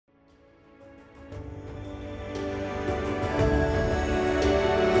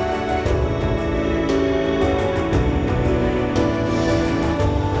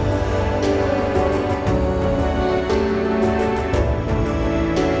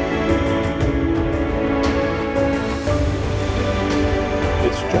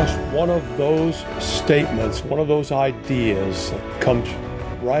one of those statements, one of those ideas that comes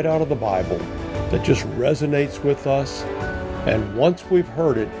right out of the Bible that just resonates with us. And once we've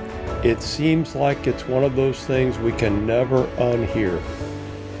heard it, it seems like it's one of those things we can never unhear.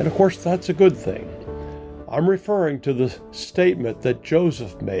 And of course, that's a good thing. I'm referring to the statement that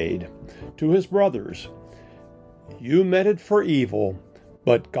Joseph made to his brothers. You meant it for evil,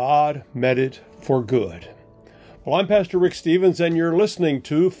 but God meant it for good. Well, I'm Pastor Rick Stevens, and you're listening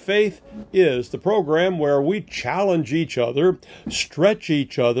to Faith Is, the program where we challenge each other, stretch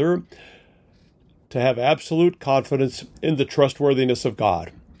each other to have absolute confidence in the trustworthiness of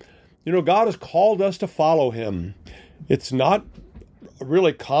God. You know, God has called us to follow Him. It's not a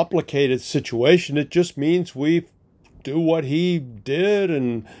really complicated situation. It just means we do what He did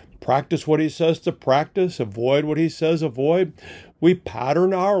and practice what He says to practice, avoid what He says avoid. We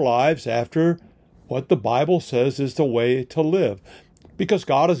pattern our lives after what the Bible says is the way to live, because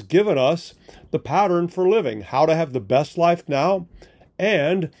God has given us the pattern for living, how to have the best life now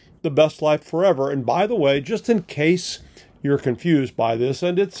and the best life forever. And by the way, just in case you're confused by this,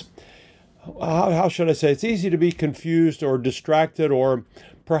 and it's, how should I say, it's easy to be confused or distracted, or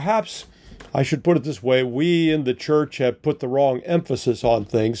perhaps I should put it this way, we in the church have put the wrong emphasis on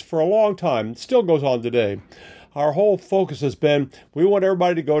things for a long time. It still goes on today. Our whole focus has been, we want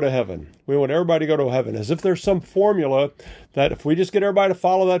everybody to go to heaven. We want everybody to go to heaven, as if there's some formula that if we just get everybody to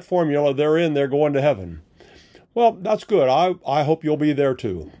follow that formula, they're going to heaven. Well, that's good. I hope you'll be there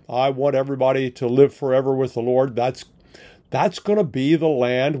too. I want everybody to live forever with the Lord. That's going to be the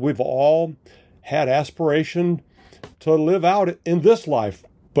land we've all had aspiration to live out in this life.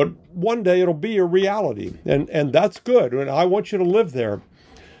 But one day it'll be a reality, and that's good. And I want you to live there.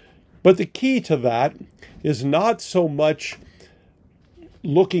 But the key to that is not so much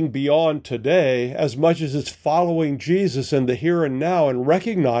looking beyond today as much as it's following Jesus in the here and now and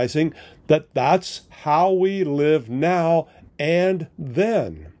recognizing that that's how we live now and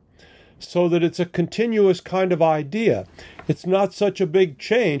then, so that it's a continuous kind of idea. It's not such a big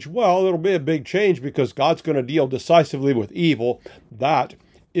change. Well, it'll be a big change because God's going to deal decisively with evil. That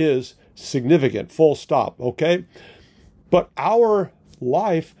is significant, full stop, okay? But our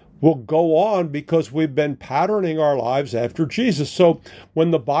life will go on because we've been patterning our lives after Jesus. So when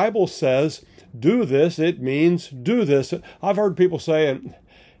the Bible says, do this, it means do this. I've heard people say,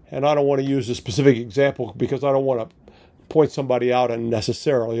 and I don't want to use a specific example because I don't want to point somebody out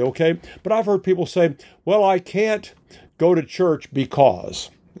unnecessarily, okay? But I've heard people say, well, I can't go to church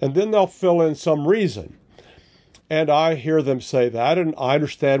because, and then they'll fill in some reason. And I hear them say that, and I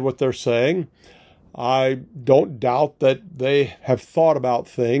understand what they're saying. I don't doubt that they have thought about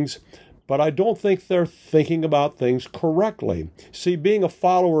things, but I don't think they're thinking about things correctly. See, being a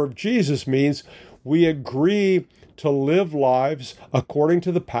follower of Jesus means we agree to live lives according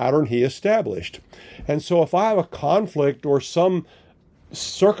to the pattern He established. And so if I have a conflict or some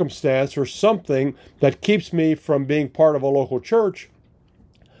circumstance or something that keeps me from being part of a local church,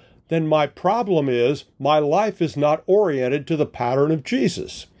 then my problem is my life is not oriented to the pattern of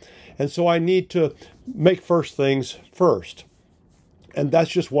Jesus. And so I need to make first things first. And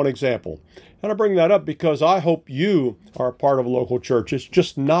that's just one example. And I bring that up because I hope you are a part of a local church. It's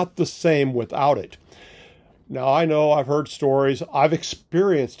just not the same without it. Now, I know I've heard stories. I've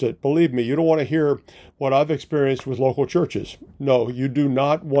experienced it. Believe me, you don't want to hear what I've experienced with local churches. No, you do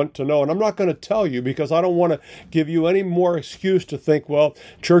not want to know. And I'm not going to tell you because I don't want to give you any more excuse to think, well,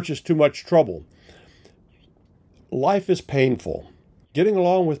 church is too much trouble. Life is painful. Getting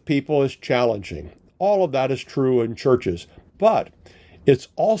along with people is challenging. All of that is true in churches. But it's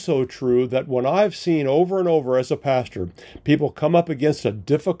also true that when I've seen over and over as a pastor, people come up against a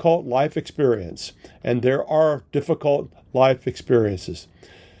difficult life experience, and there are difficult life experiences,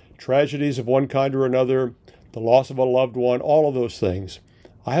 tragedies of one kind or another, the loss of a loved one, all of those things.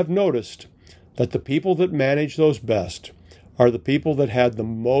 I have noticed that the people that manage those best are the people that had the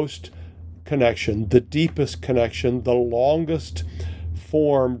most connection, the deepest connection, the longest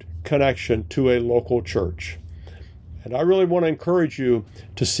formed connection to a local church. And I really want to encourage you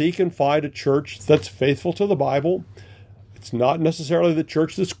to seek and find a church that's faithful to the Bible. It's not necessarily the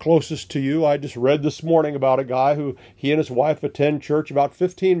church that's closest to you. I just read this morning about a guy who he and his wife attend church about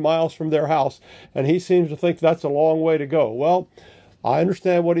 15 miles from their house, and he seems to think that's a long way to go. Well, I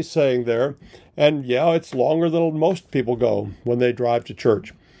understand what he's saying there, and yeah, it's longer than most people go when they drive to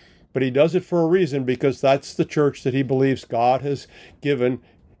church. But he does it for a reason, because that's the church that he believes God has given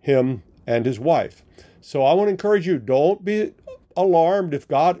him and his wife. So I want to encourage you, don't be alarmed if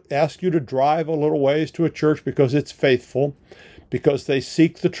God asks you to drive a little ways to a church because it's faithful, because they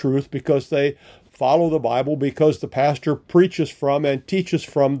seek the truth, because they follow the Bible because the pastor preaches from and teaches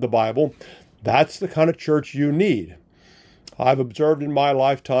from the Bible, that's the kind of church you need. I've observed in my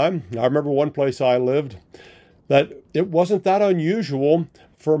lifetime, I remember one place I lived, that it wasn't that unusual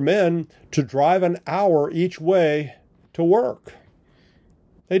for men to drive an hour each way to work.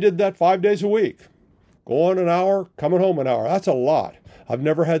 They did that 5 days a week. Going an hour, coming home an hour. That's a lot. I've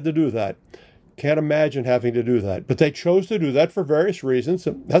never had to do that. Can't imagine having to do that. But they chose to do that for various reasons.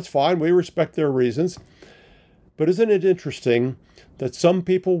 That's fine. We respect their reasons. But isn't it interesting that some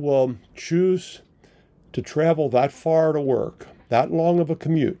people will choose to travel that far to work, that long of a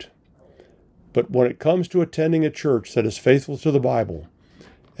commute? But when it comes to attending a church that is faithful to the Bible,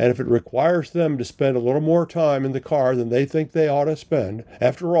 and if it requires them to spend a little more time in the car than they think they ought to spend,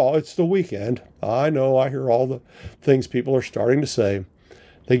 after all, it's the weekend. I know, I hear all the things people are starting to say.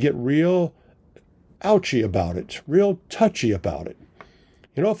 They get real ouchy about it, real touchy about it.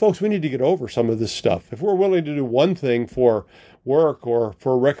 You know, folks, we need to get over some of this stuff. If we're willing to do one thing for work or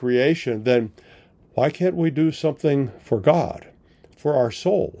for recreation, then why can't we do something for God, for our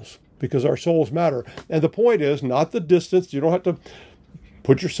souls? Because our souls matter. And the point is not the distance. You don't have to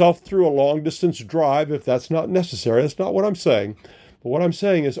put yourself through a long-distance drive if that's not necessary. That's not what I'm saying. But what I'm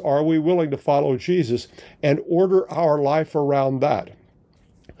saying is, are we willing to follow Jesus and order our life around that?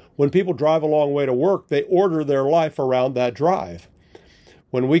 When people drive a long way to work, they order their life around that drive.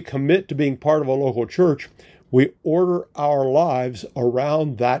 When we commit to being part of a local church, we order our lives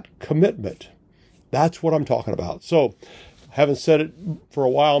around that commitment. That's what I'm talking about. So, I haven't said it for a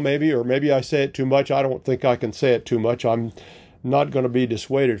while maybe, or maybe I say it too much. I don't think I can say it too much. I'm not going to be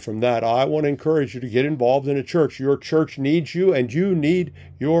dissuaded from that. I want to encourage you to get involved in a church. Your church needs you, and you need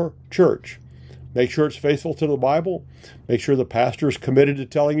your church. Make sure it's faithful to the Bible. Make sure the pastor is committed to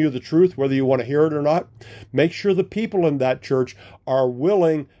telling you the truth, whether you want to hear it or not. Make sure the people in that church are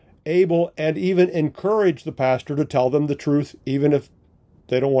willing, able, and even encourage the pastor to tell them the truth, even if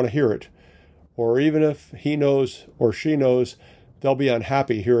they don't want to hear it. Or even if he knows or she knows they'll be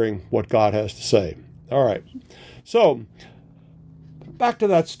unhappy hearing what God has to say. All right. So, back to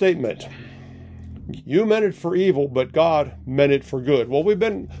that statement. You meant it for evil, but God meant it for good. Well, we've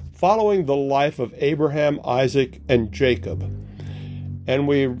been following the life of Abraham, Isaac, and Jacob. And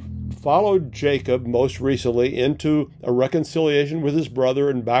we followed Jacob most recently into a reconciliation with his brother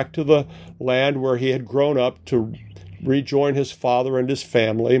and back to the land where he had grown up to rejoin his father and his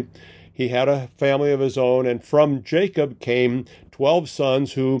family. He had a family of his own, and from Jacob came 12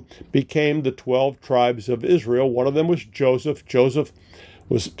 sons who became the 12 tribes of Israel. One of them was Joseph. Joseph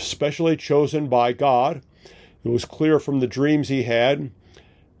was specially chosen by God. It was clear from the dreams he had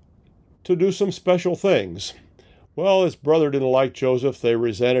to do some special things. Well, his brother didn't like Joseph. They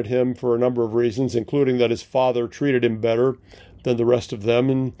resented him for a number of reasons, including that his father treated him better than the rest of them.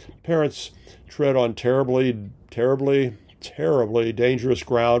 And parents tread on terribly dangerous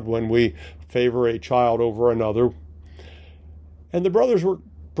ground when we favor a child over another. And the brothers were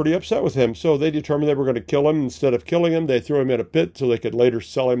pretty upset with him, so they determined they were going to kill him. Instead of killing him, they threw him in a pit so they could later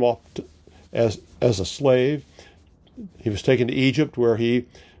sell him off as a slave. He was taken to Egypt, where he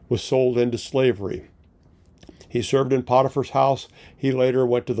was sold into slavery. He served in Potiphar's house. He later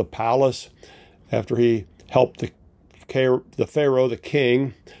went to the palace after he helped the Pharaoh, the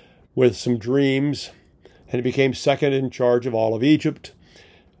king, with some dreams, and he became second in charge of all of Egypt.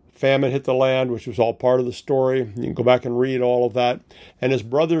 Famine hit the land, which was all part of the story. You can go back and read all of that. And his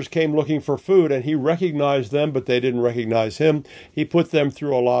brothers came looking for food, and he recognized them, but they didn't recognize him. He put them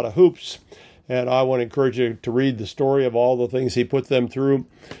through a lot of hoops, and I want to encourage you to read the story of all the things he put them through.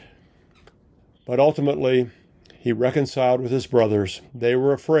 But ultimately, he reconciled with his brothers. They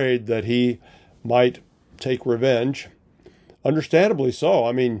were afraid that he might take revenge. Understandably so.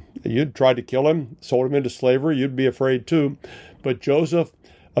 I mean, you'd tried to kill him, sold him into slavery, you'd be afraid too. But Joseph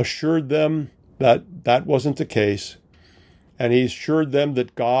assured them that that wasn't the case. And he assured them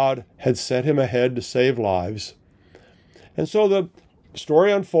that God had sent him ahead to save lives. And so the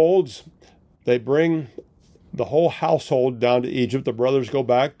story unfolds. They bring the whole household down to Egypt. The brothers go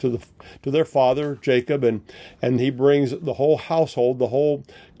back to their father, Jacob, and he brings the whole household, the whole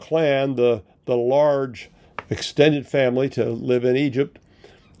clan, the large extended family to live in Egypt.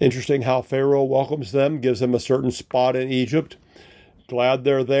 Interesting how Pharaoh welcomes them, gives them a certain spot in Egypt. Glad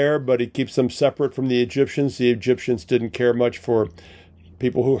they're there, but he keeps them separate from the Egyptians. The Egyptians didn't care much for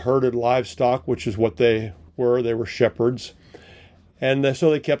people who herded livestock, which is what they were. They were shepherds. And so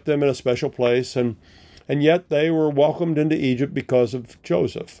they kept them in a special place, and yet they were welcomed into Egypt because of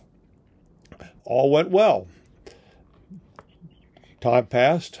Joseph. All went well. Time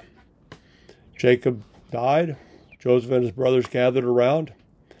passed. Jacob died. Joseph and his brothers gathered around.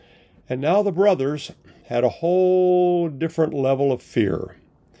 And now the brothers had a whole different level of fear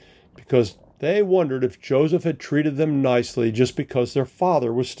because they wondered if Joseph had treated them nicely just because their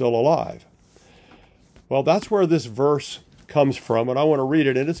father was still alive. Well, that's where this verse comes from, and I want to read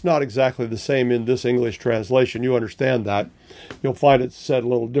it, and it's not exactly the same in this English translation. You understand that. You'll find it said a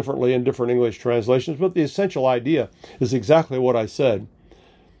little differently in different English translations, but the essential idea is exactly what I said.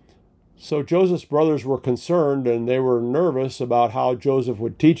 So Joseph's brothers were concerned, and they were nervous about how Joseph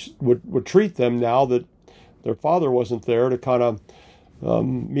would treat them now that their father wasn't there to kind of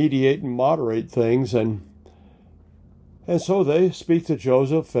mediate and moderate things, and so they speak to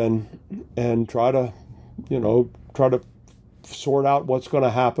Joseph and try to sort out what's going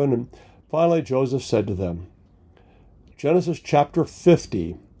to happen. And finally, Joseph said to them, Genesis chapter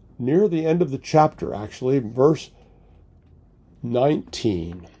 50, near the end of the chapter, actually, verse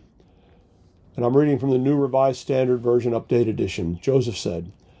 19. And I'm reading from the New Revised Standard Version, Update Edition. Joseph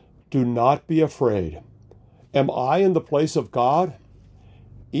said, "Do not be afraid. Am I in the place of God?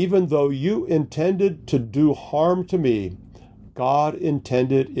 Even though you intended to do harm to me, God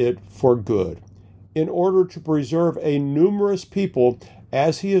intended it for good, in order to preserve a numerous people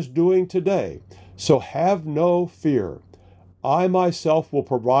as he is doing today. So have no fear. I myself will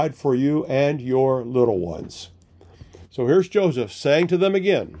provide for you and your little ones." So here's Joseph saying to them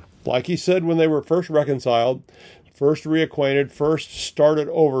again, like he said when they were first reconciled, first reacquainted, first started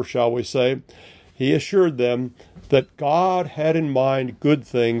over, shall we say. He assured them that God had in mind good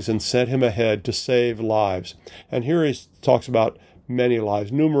things and sent him ahead to save lives. And here he talks about many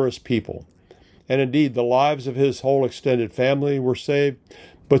lives, numerous people. And indeed, the lives of his whole extended family were saved,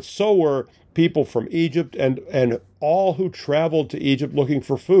 but so were people from Egypt, and all who traveled to Egypt looking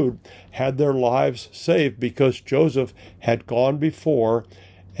for food had their lives saved because Joseph had gone before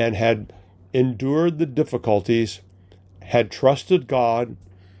and had endured the difficulties, had trusted God,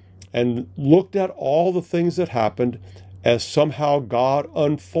 and looked at all the things that happened as somehow God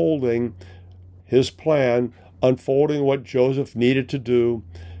unfolding his plan, unfolding what Joseph needed to do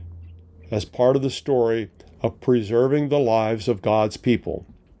as part of the story of preserving the lives of God's people.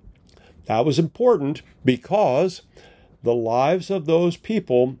 That was important because the lives of those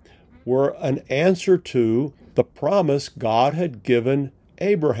people were an answer to the promise God had given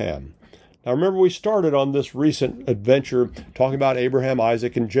Abraham. Now remember, we started on this recent adventure talking about Abraham,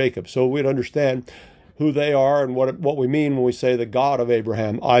 Isaac, and Jacob, so we'd understand who they are and what we mean when we say the God of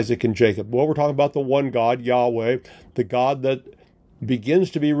Abraham, Isaac, and Jacob. Well, we're talking about the one God, Yahweh, the God that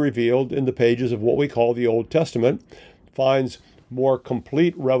begins to be revealed in the pages of what we call the Old Testament, finds more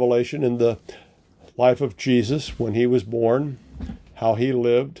complete revelation in the life of Jesus when he was born, how he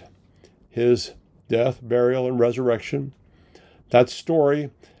lived, his death, burial, and resurrection. That story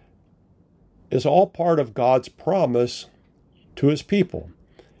is all part of God's promise to his people.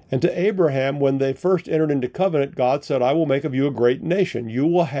 And to Abraham, when they first entered into covenant, God said, "I will make of you a great nation. You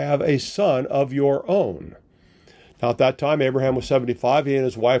will have a son of your own." Now, at that time, Abraham was 75. He and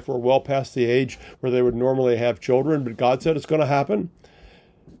his wife were well past the age where they would normally have children, but God said it's going to happen.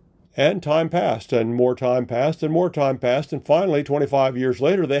 And time passed, and more time passed, and more time passed, and finally, 25 years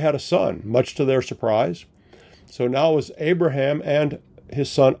later, they had a son, much to their surprise. So now it was Abraham and his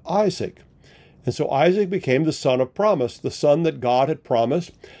son Isaac. And so Isaac became the son of promise, the son that God had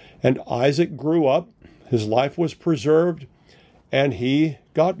promised. And Isaac grew up, his life was preserved, and he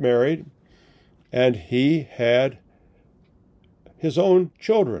got married, and he had his own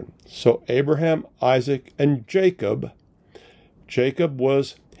children. So Abraham, Isaac, and Jacob. Jacob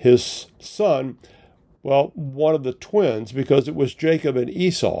was his son, well, one of the twins, because it was Jacob and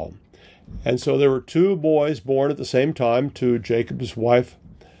Esau. And so there were two boys born at the same time to Jacob's wife,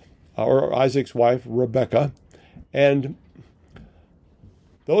 or Isaac's wife, Rebekah. And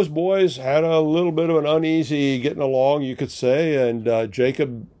those boys had a little bit of an uneasy getting along, you could say, and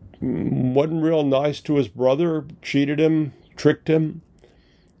Jacob wasn't real nice to his brother, cheated him, tricked him,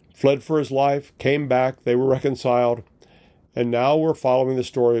 fled for his life, came back, they were reconciled. And now we're following the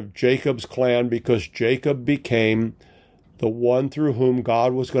story of Jacob's clan because Jacob became the one through whom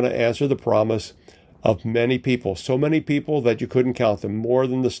God was going to answer the promise of many people. So many people that you couldn't count them, more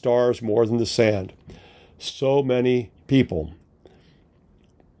than the stars, more than the sand. So many people.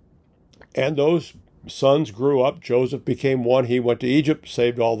 And those sons grew up. Joseph became one. He went to Egypt,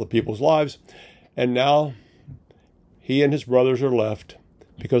 saved all the people's lives. And now he and his brothers are left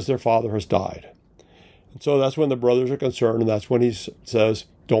because their father has died. And so that's when the brothers are concerned, and that's when he says,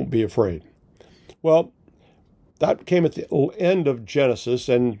 "Don't be afraid." Well, that came at the end of Genesis,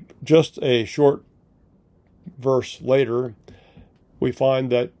 and just a short verse later, we find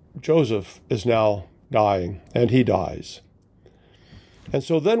that Joseph is now dying, and he dies. And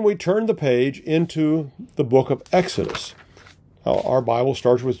so then we turn the page into the book of Exodus. Now, our Bible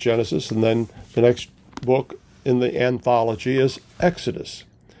starts with Genesis, and then the next book in the anthology is Exodus.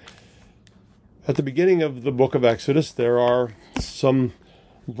 At the beginning of the book of Exodus, there are some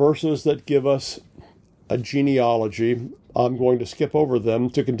verses that give us a genealogy. I'm going to skip over them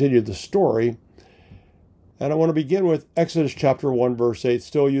to continue the story. And I want to begin with Exodus chapter 1, verse 8,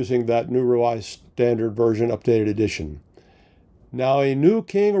 still using that New Revised Standard Version updated edition. Now a new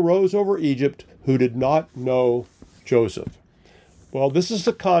king arose over Egypt who did not know Joseph. Well, this is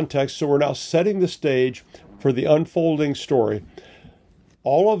the context, so we're now setting the stage for the unfolding story.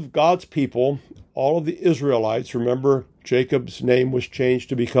 All of God's people, all of the Israelites, remember Jacob's name was changed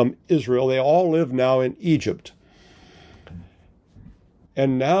to become Israel, they all live now in Egypt.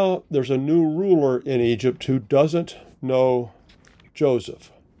 And now there's a new ruler in Egypt who doesn't know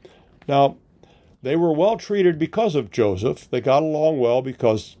Joseph. Now, they were well treated because of Joseph. They got along well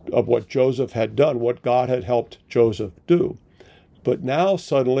because of what Joseph had done, what God had helped Joseph do. But now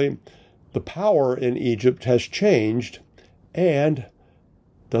suddenly the power in Egypt has changed and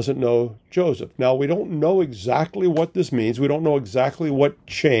doesn't know Joseph. Now, we don't know exactly what this means. We don't know exactly what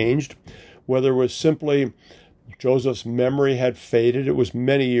changed, whether it was simply Joseph's memory had faded. It was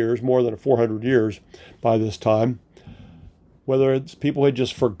many years, more than 400 years by this time. Whether it's people had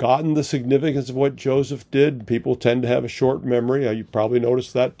just forgotten the significance of what Joseph did. People tend to have a short memory. You probably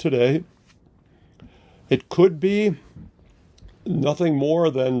noticed that today. It could be nothing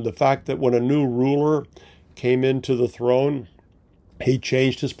more than the fact that when a new ruler came into the throne, he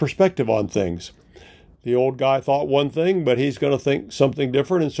changed his perspective on things. The old guy thought one thing, but he's going to think something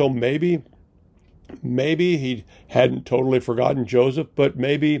different. And so maybe he hadn't totally forgotten Joseph, but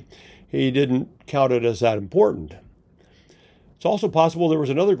maybe he didn't count it as that important. It's also possible there was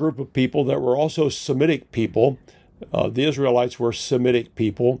another group of people that were also Semitic people. The Israelites were Semitic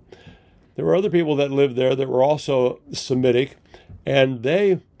people. There were other people that lived there that were also Semitic, and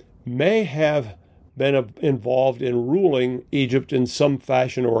they may have been involved in ruling Egypt in some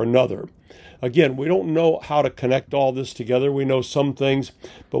fashion or another. Again, we don't know how to connect all this together. We know some things,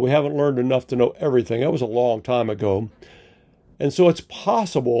 but we haven't learned enough to know everything. That was a long time ago. And so it's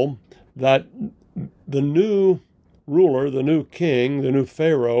possible that the new ruler, the new king, the new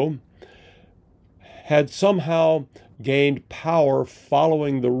Pharaoh, had somehow gained power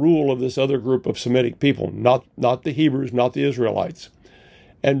following the rule of this other group of Semitic people, not the Hebrews, not the Israelites.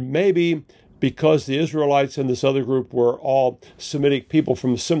 And maybe because the Israelites and this other group were all Semitic people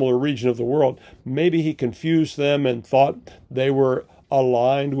from a similar region of the world, maybe he confused them and thought they were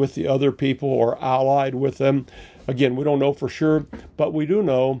aligned with the other people or allied with them. Again, we don't know for sure, but we do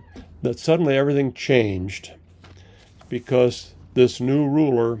know that suddenly everything changed because this new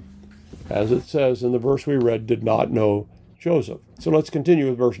ruler, as it says in the verse we read, did not know Joseph. So let's continue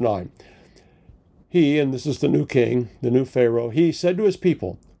with verse 9. He, and this is the new king, the new Pharaoh, he said to his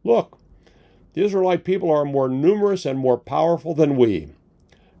people, "Look, the Israelite people are more numerous and more powerful than we.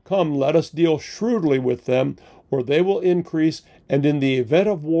 Come, let us deal shrewdly with them, or they will increase, and in the event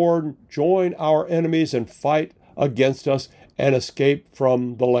of war, join our enemies and fight against us and escape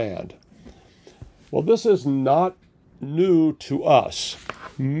from the land." Well, this is not new to us.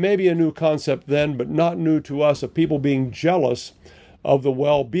 Maybe a new concept then, but not new to us, of people being jealous of the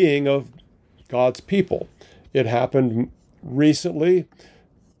well-being of God's people. It happened recently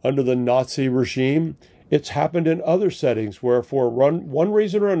under the Nazi regime. It's happened in other settings where for one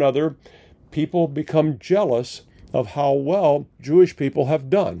reason or another, people become jealous of how well Jewish people have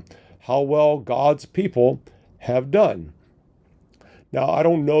done, how well God's people have done. Now, I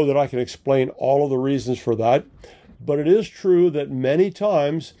don't know that I can explain all of the reasons for that, but it is true that many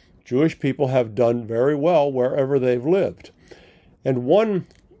times Jewish people have done very well wherever they've lived. And one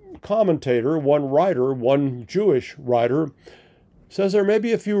commentator, one writer, one Jewish writer, says there may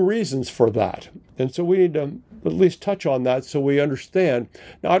be a few reasons for that. And so we need to at least touch on that so we understand.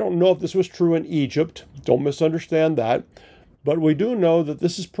 Now, I don't know if this was true in Egypt. Don't misunderstand that. But we do know that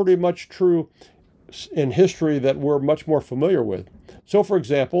this is pretty much true in history that we're much more familiar with. So, for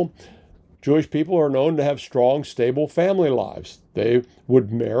example, Jewish people are known to have strong, stable family lives. They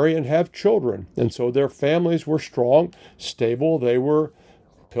would marry and have children. And so their families were strong, stable. They were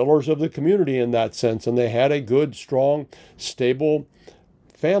pillars of the community in that sense. And they had a good, strong, stable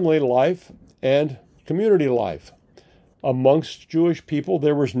family life and community life. Amongst Jewish people,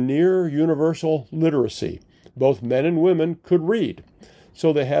 there was near universal literacy. Both men and women could read.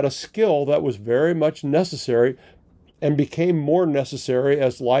 So they had a skill that was very much necessary and became more necessary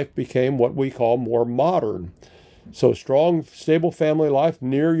as life became what we call more modern. So strong, stable family life,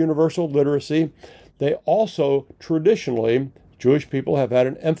 near universal literacy. They also traditionally, Jewish people have had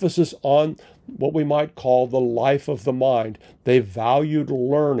an emphasis on what we might call the life of the mind. They valued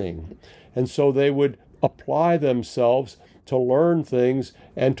learning, and so they would apply themselves to learn things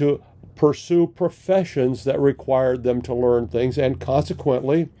and to pursue professions that required them to learn things, and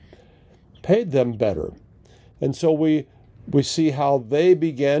consequently paid them better. And so we see how they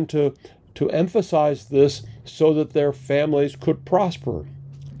began to emphasize this so that their families could prosper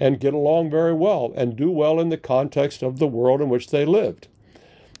and get along very well and do well in the context of the world in which they lived.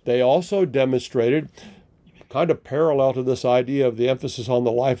 They also demonstrated, kind of parallel to this idea of the emphasis on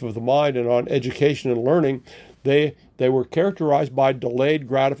the life of the mind and on education and learning, they were characterized by delayed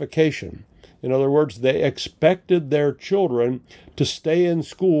gratification. In other words, they expected their children to stay in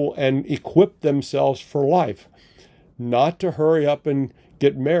school and equip themselves for life, not to hurry up and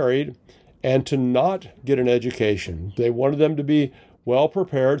get married and to not get an education. They wanted them to be well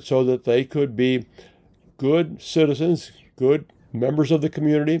prepared so that they could be good citizens, good members of the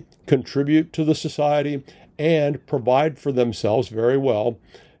community, contribute to the society, and provide for themselves very well.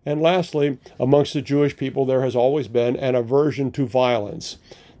 And lastly, amongst the Jewish people, there has always been an aversion to violence.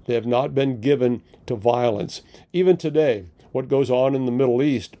 They have not been given to violence. Even today, what goes on in the Middle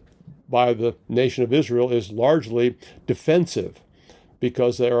East by the nation of Israel is largely defensive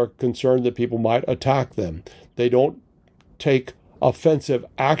because they are concerned that people might attack them. They don't take offensive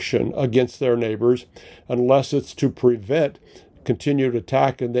action against their neighbors unless it's to prevent continued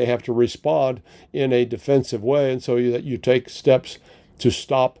attack and they have to respond in a defensive way, and so you take steps to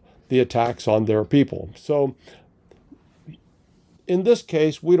stop the attacks on their people. So in this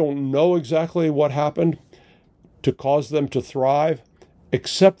case, we don't know exactly what happened to cause them to thrive,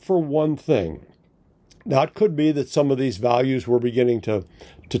 except for one thing. Now, it could be that some of these values were beginning to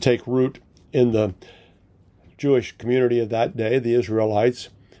take root in the Jewish community of that day, the Israelites,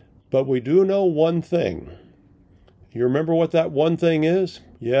 but we do know one thing. You remember what that one thing is?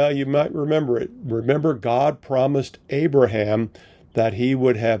 Yeah, you might remember it. Remember, God promised Abraham that he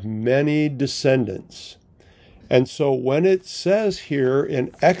would have many descendants. And so when it says here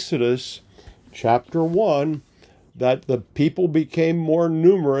in Exodus chapter 1 that the people became more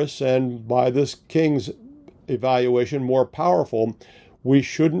numerous and by this king's evaluation more powerful, we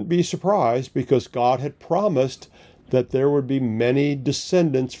shouldn't be surprised because God had promised that there would be many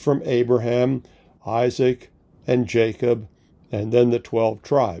descendants from Abraham, Isaac, and Jacob, and then the 12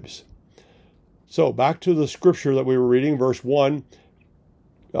 tribes. So back to the scripture that we were reading,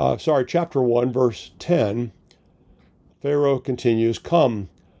 chapter 1, verse 10. Pharaoh continues, "Come,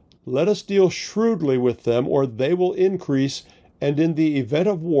 let us deal shrewdly with them, or they will increase, and in the event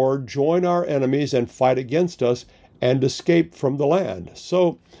of war join our enemies and fight against us and escape from the land."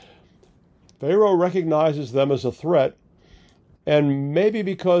 So Pharaoh recognizes them as a threat, and maybe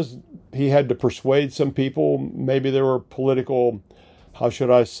because he had to persuade some people, maybe there were political,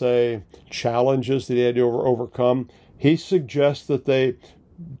 challenges that he had to overcome, he suggests that they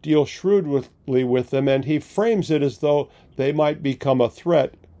deal shrewdly with them, and he frames it as though they might become a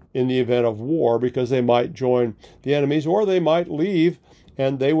threat in the event of war because they might join the enemies, or they might leave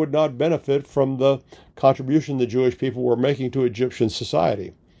and they would not benefit from the contribution the Jewish people were making to Egyptian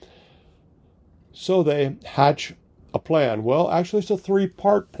society. So they hatch a plan. Well, actually, it's a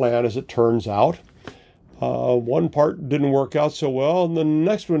three-part plan, as it turns out. One part didn't work out so well, and the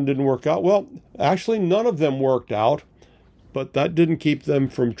next one didn't work out. Well, actually, none of them worked out, but that didn't keep them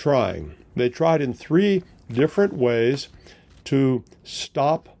from trying. They tried in three different ways to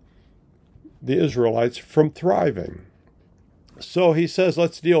stop the Israelites from thriving. So he says,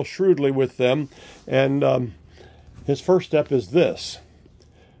 let's deal shrewdly with them. And his first step is this.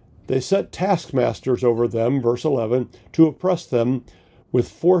 They set taskmasters over them, verse 11, to oppress them with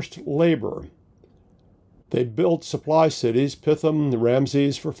forced labor. They built supply cities, Pithom,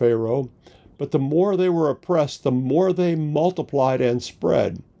 Ramses for Pharaoh. But the more they were oppressed, the more they multiplied and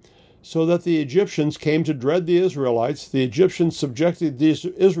spread, so that the Egyptians came to dread the Israelites. The Egyptians subjected the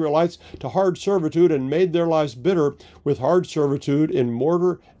Israelites to hard servitude and made their lives bitter with hard servitude in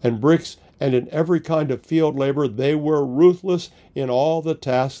mortar and bricks and in every kind of field labor. They were ruthless in all the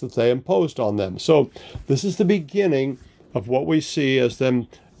tasks that they imposed on them. So this is the beginning of what we see as them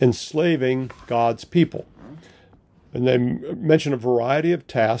enslaving God's people. And they mention a variety of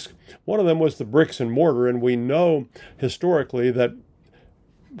tasks. One of them was the bricks and mortar, and we know historically that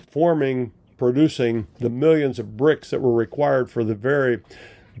producing the millions of bricks that were required for the very,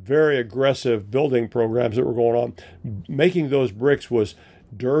 very aggressive building programs that were going on, making those bricks was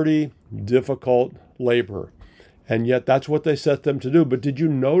dirty, difficult labor. And yet that's what they set them to do. But did you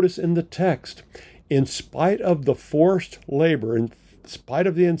notice in the text, in spite of the forced labor, spite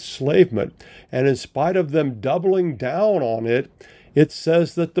of the enslavement, and in spite of them doubling down on it, it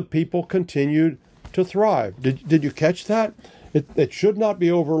says that the people continued to thrive. Did you catch that? It should not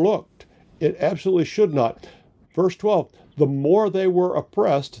be overlooked. It absolutely should not. Verse 12, the more they were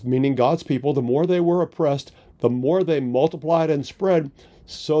oppressed, meaning God's people, the more they were oppressed, the more they multiplied and spread,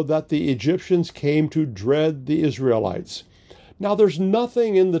 so that the Egyptians came to dread the Israelites. Now, there's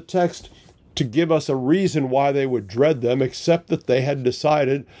nothing in the text to give us a reason why they would dread them, except that they had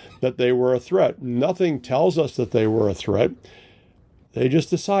decided that they were a threat. Nothing tells us that they were a threat. They just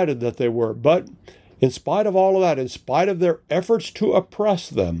decided that they were. But in spite of all of that, in spite of their efforts to oppress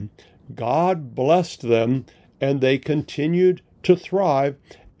them, God blessed them, and they continued to thrive,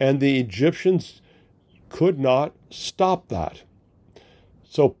 and the Egyptians could not stop that.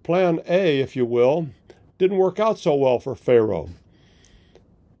 So plan A, if you will, didn't work out so well for Pharaoh.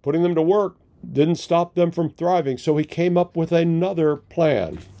 Putting them to work didn't stop them from thriving, so he came up with another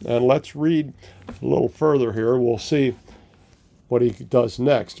plan. And let's read a little further here. We'll see what he does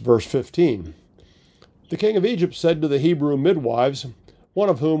next. Verse 15. The king of Egypt said to the Hebrew midwives, one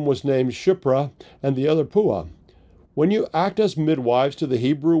of whom was named Shiphrah and the other Puah, when you act as midwives to the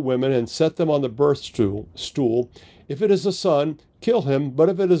Hebrew women and set them on the birth stool, if it is a son, kill him, but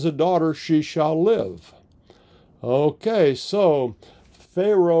if it is a daughter, she shall live. Okay, so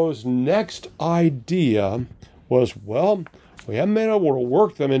Pharaoh's next idea was, well, we haven't been able to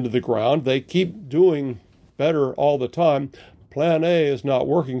work them into the ground. They keep doing better all the time. Plan A is not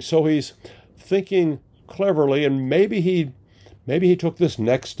working, so he's thinking cleverly, and maybe he took this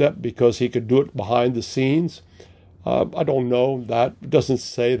next step because he could do it behind the scenes. I don't know. That doesn't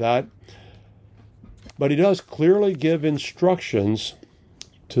say that. But he does clearly give instructions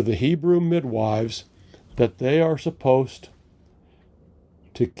to the Hebrew midwives that they are supposed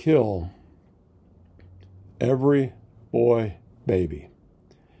to kill every boy baby.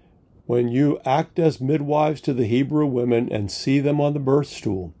 When you act as midwives to the Hebrew women and see them on the birth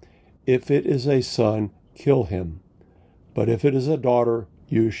stool, if it is a son, kill him. But if it is a daughter,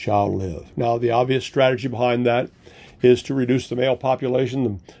 you shall live. Now, the obvious strategy behind that is to reduce the male population.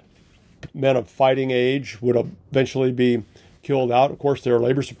 The men of fighting age would eventually be killed out. Of course, their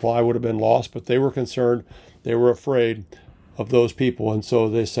labor supply would have been lost, but they were concerned, they were afraid of those people, and so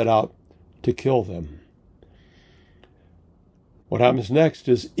they set out to kill them. What happens next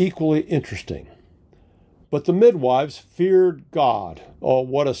is equally interesting. But the midwives feared God. Oh,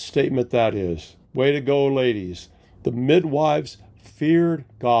 what a statement that is. Way to go, ladies. The midwives feared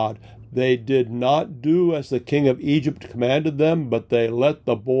God. They did not do as the king of Egypt commanded them, but they let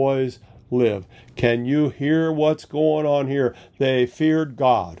the boys live. Can you hear what's going on here? They feared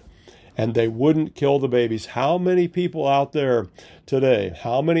God, and they wouldn't kill the babies. How many people out there today,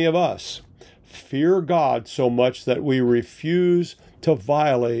 how many of us, fear God so much that we refuse to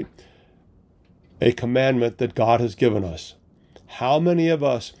violate a commandment that God has given us? How many of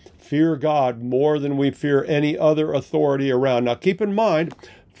us fear God more than we fear any other authority around? Now, keep in mind,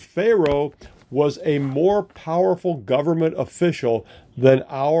 Pharaoh was a more powerful government official than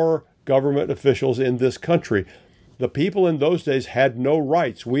our government officials in this country. The people in those days had no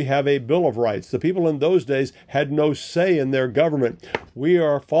rights. We have a Bill of Rights. The people in those days had no say in their government. We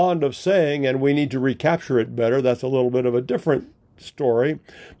are fond of saying, and we need to recapture it better, that's a little bit of a different story,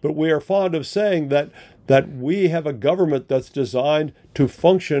 but we are fond of saying that we have a government that's designed to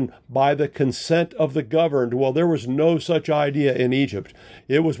function by the consent of the governed. Well, there was no such idea in Egypt.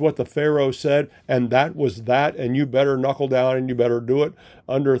 It was what the Pharaoh said, and that was that, and you better knuckle down and you better do it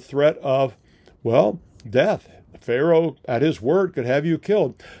under threat of, well, death. Pharaoh, at his word, could have you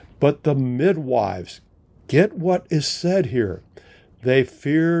killed. But the midwives, get what is said here. They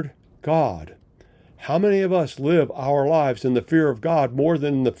feared God. How many of us live our lives in the fear of God more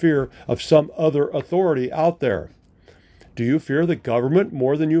than in the fear of some other authority out there? Do you fear the government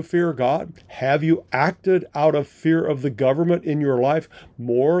more than you fear God? Have you acted out of fear of the government in your life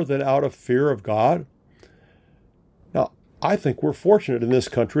more than out of fear of God? Now, I think we're fortunate in this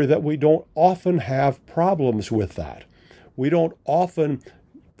country that we don't often have problems with that. We don't often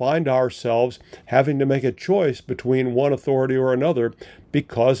find ourselves having to make a choice between one authority or another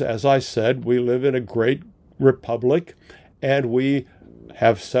because, as I said, we live in a great republic and we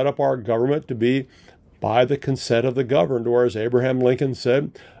have set up our government to be by the consent of the governed, or as Abraham Lincoln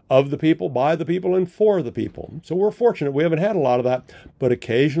said, of the people, by the people, and for the people. So we're fortunate. We haven't had a lot of that, but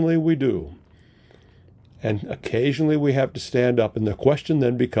occasionally we do. And occasionally we have to stand up, and the question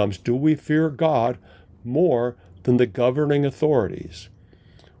then becomes, do we fear God more than the governing authorities?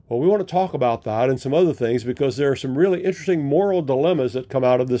 Well, we want to talk about that and some other things because there are some really interesting moral dilemmas that come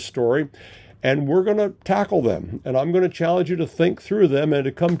out of this story. and we're going to tackle them. And I'm going to challenge you to think through them and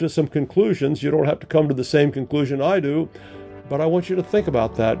to come to some conclusions. You don't have to come to the same conclusion I do, but I want you to think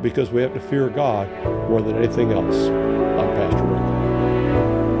about that because we have to fear God more than anything else. I'm Pastor Rick.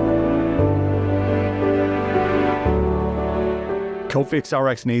 Cofix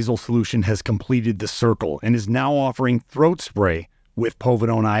RX Nasal Solution has completed the circle and is now offering throat spray with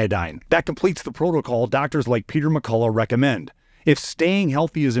povidone iodine. That completes the protocol doctors like Peter McCullough recommend. If staying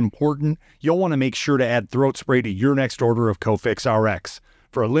healthy is important, you'll want to make sure to add throat spray to your next order of Cofix RX.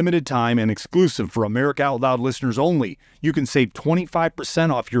 For a limited time and exclusive for America Out Loud listeners only, you can save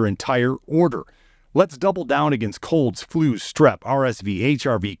 25% off your entire order. Let's double down against colds, flus, strep, RSV,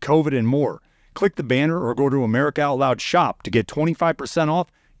 HRV, COVID, and more. Click the banner or go to America Out Loud shop to get 25% off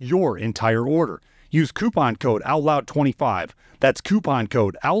your entire order. Use coupon code OUTLOUD25. That's coupon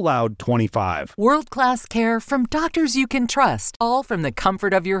code OUTLOUD25. World-class care from doctors you can trust, all from the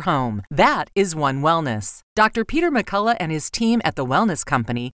comfort of your home. That is One Wellness. Dr. Peter McCullough and his team at The Wellness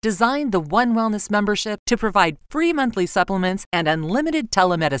Company designed the One Wellness membership to provide free monthly supplements and unlimited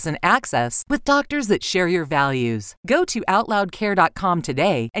telemedicine access with doctors that share your values. Go to OutLoudCare.com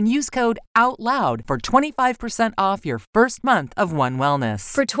today and use code OUTLOUD for 25% off your first month of One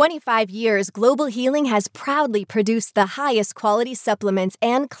Wellness. For 25 years, Global Healing has proudly produced the highest quality supplements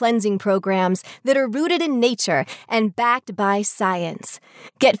and cleansing programs that are rooted in nature and backed by science.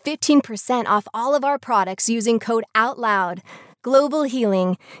 Get 15% off all of our products using code OUTLOUD. Global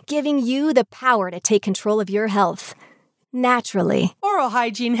Healing, giving you the power to take control of your health naturally. Oral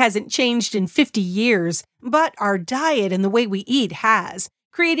hygiene hasn't changed in 50 years, but our diet and the way we eat has,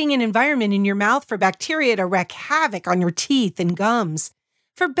 creating an environment in your mouth for bacteria to wreak havoc on your teeth and gums.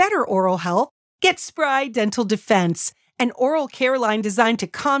 For better oral health, get Spry Dental Defense, an oral care line designed to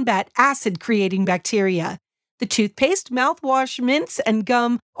combat acid-creating bacteria. The toothpaste, mouthwash, mints, and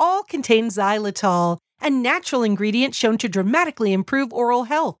gum all contain xylitol, a natural ingredient shown to dramatically improve oral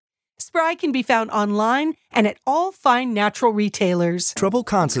health. Spry can be found online and at all fine natural retailers. Trouble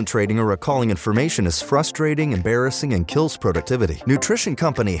concentrating or recalling information is frustrating, embarrassing, and kills productivity. Nutrition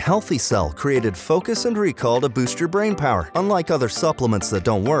company Healthy Cell created Focus and Recall to boost your brain power. Unlike other supplements that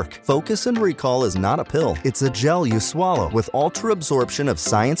don't work, Focus and Recall is not a pill. It's a gel you swallow with ultra-absorption of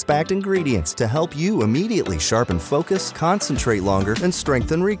science-backed ingredients to help you immediately sharpen focus, concentrate longer, and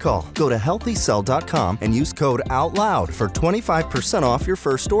strengthen recall. Go to healthycell.com and use code OUTLOUD for 25% off your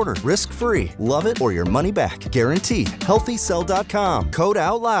first order. Risk-free. Love it or your money back. Guaranteed. Healthycell.com. Code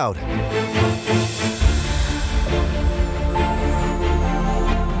OUTLOUD.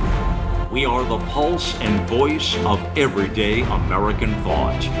 We are the pulse and voice of everyday American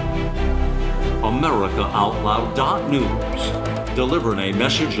thought. AmericaOutloud.news, delivering a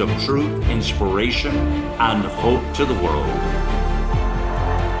message of truth, inspiration, and hope to the world.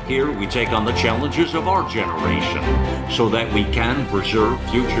 Here we take on the challenges of our generation so that we can preserve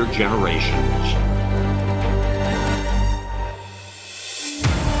future generations.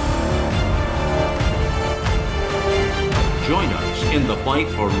 Join us in the fight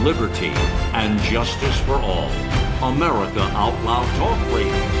for liberty and justice for all. America Out Loud Talk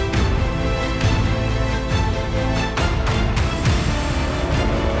Radio.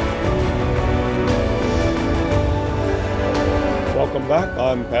 Welcome back.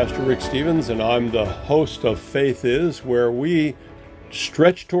 I'm Pastor Rick Stevens, and I'm the host of Faith Is, where we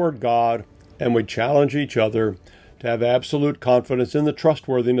stretch toward God and we challenge each other to have absolute confidence in the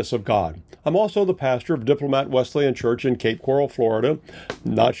trustworthiness of God. I'm also the pastor of Diplomat Wesleyan Church in Cape Coral, Florida.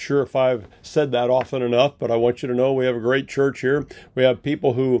 Not sure if I've said that often enough, but I want you to know we have a great church here. We have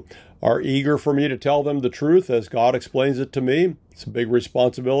people who are eager for me to tell them the truth as God explains it to me. It's a big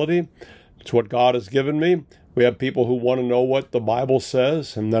responsibility. It's what God has given me. We have people who want to know what the Bible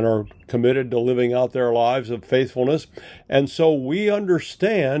says and then are committed to living out their lives of faithfulness. And so we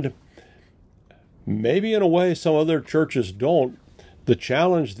understand, maybe in a way some other churches don't, the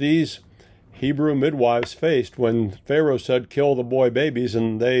challenge these Hebrew midwives faced when Pharaoh said, kill the boy babies,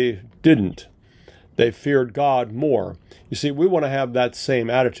 and they didn't. They feared God more. You see, we want to have that same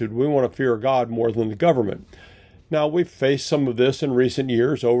attitude. We want to fear God more than the government. Now, we've faced some of this in recent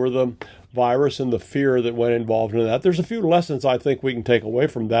years over the virus and the fear that went involved in that. There's a few lessons I think we can take away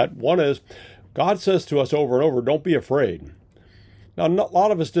from that. One is, God says to us over and over, don't be afraid. Now, a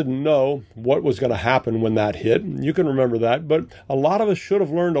lot of us didn't know what was going to happen when that hit. You can remember that. But a lot of us should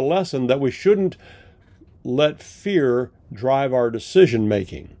have learned a lesson that we shouldn't let fear drive our decision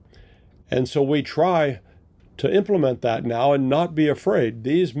making. And so we try to implement that now and not be afraid.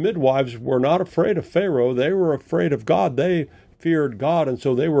 These midwives were not afraid of Pharaoh. They were afraid of God. They feared God, and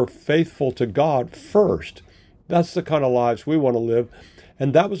so they were faithful to God first. That's the kind of lives we want to live.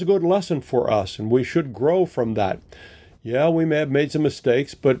 And that was a good lesson for us, and we should grow from that. Yeah, we may have made some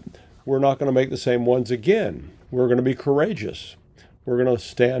mistakes, but we're not going to make the same ones again. We're going to be courageous. We're going to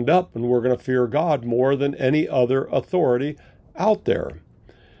stand up, and we're going to fear God more than any other authority out there.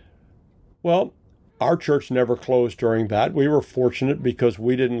 Well, our church never closed during that. We were fortunate because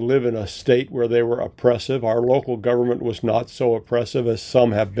we didn't live in a state where they were oppressive. Our local government was not so oppressive as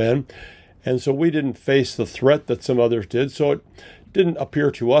some have been. And so we didn't face the threat that some others did. So it didn't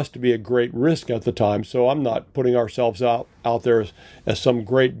appear to us to be a great risk at the time. So I'm not putting ourselves out there as some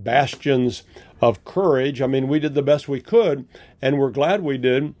great bastions of courage. I mean, we did the best we could, and we're glad we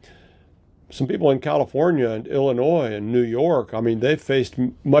did. Some people in California and Illinois and New York, I mean, they faced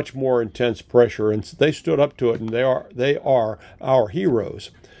much more intense pressure, and they stood up to it, and they are our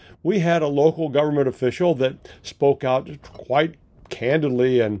heroes. We had a local government official that spoke out quite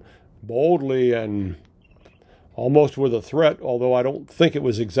candidly and boldly and almost with a threat, although I don't think it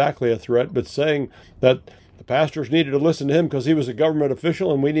was exactly a threat, but saying that the pastors needed to listen to him because he was a government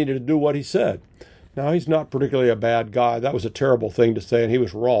official and we needed to do what he said. Now, he's not particularly a bad guy. That was a terrible thing to say, and he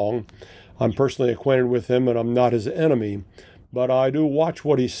was wrong. I'm personally acquainted with him, and I'm not his enemy, but I do watch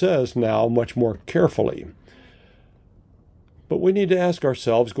what he says now much more carefully. But we need to ask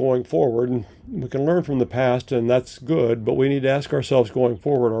ourselves going forward, and we can learn from the past, and that's good, but we need to ask ourselves going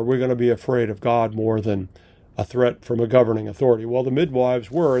forward, are we going to be afraid of God more than a threat from a governing authority? Well, the midwives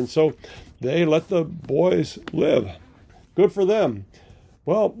were, and so they let the boys live. Good for them.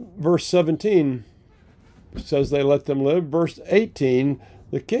 Well, verse 17 says they let them live. Verse 18,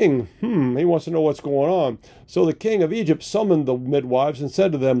 the king, he wants to know what's going on. So the king of Egypt summoned the midwives and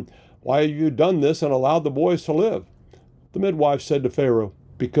said to them, why have you done this and allowed the boys to live? The midwives said to Pharaoh,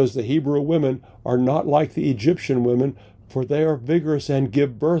 because the Hebrew women are not like the Egyptian women, for they are vigorous and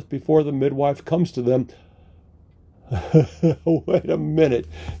give birth before the midwife comes to them. Wait a minute.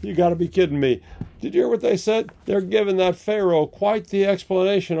 You got to be kidding me. Did you hear what they said? They're giving that Pharaoh quite the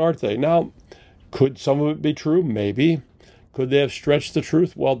explanation, aren't they? Now, could some of it be true? Maybe. Could they have stretched the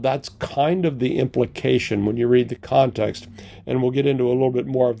truth? Well, that's kind of the implication when you read the context, and we'll get into a little bit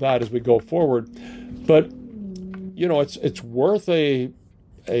more of that as we go forward. But, you know, it's worth a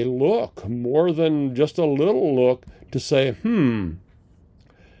look, more than just a little look, to say,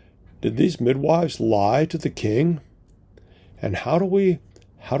 did these midwives lie to the king? And how do we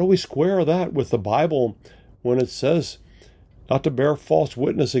square that with the Bible when it says not to bear false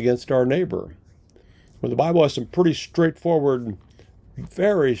witness against our neighbor? When the Bible has some pretty straightforward,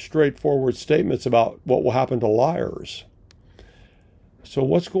 very straightforward statements about what will happen to liars. So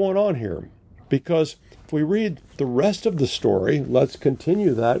what's going on here? Because if we read the rest of the story, let's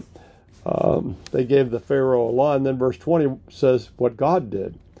continue that. They gave the Pharaoh a lie, and then verse 20 says what God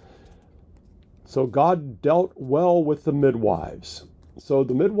did. So God dealt well with the midwives. So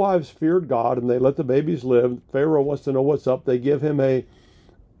the midwives feared God, and they let the babies live. Pharaoh wants to know what's up. They give him a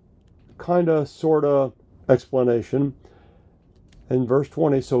kind of, sort of explanation. In verse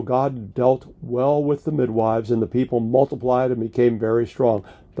 20, so God dealt well with the midwives, and the people multiplied and became very strong.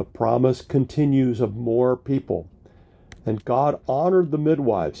 The promise continues of more people. And God honored the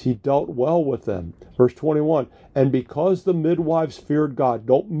midwives. He dealt well with them. Verse 21, and because the midwives feared God,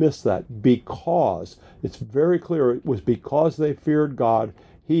 don't miss that, because, it's very clear, it was because they feared God,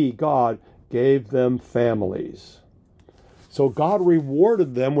 God, gave them families. So God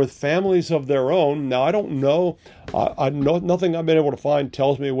rewarded them with families of their own. Now, I don't know, nothing I've been able to find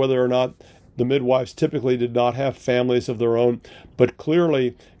tells me whether or not the midwives typically did not have families of their own, but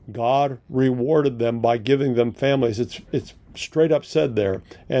clearly God rewarded them by giving them families. It's straight up said there.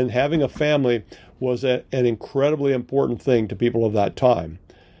 And having a family was an incredibly important thing to people of that time.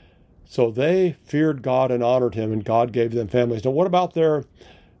 So they feared God and honored him, and God gave them families. Now, what about their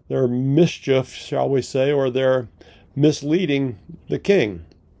mischief, shall we say, or their misleading the king?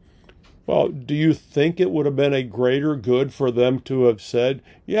 Well, do you think it would have been a greater good for them to have said,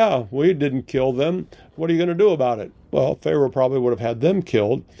 yeah, we didn't kill them. What are you going to do about it? Well, Pharaoh probably would have had them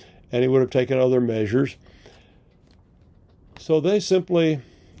killed, and he would have taken other measures. So they simply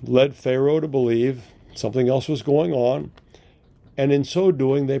led Pharaoh to believe something else was going on, and in so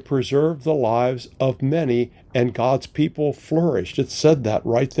doing, they preserved the lives of many, and God's people flourished. It said that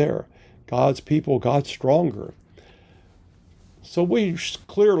right there. God's people got stronger. So we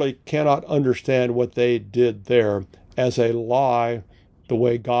clearly cannot understand what they did there as a lie, the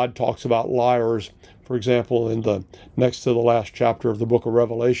way God talks about liars, for example, in the next to the last chapter of the book of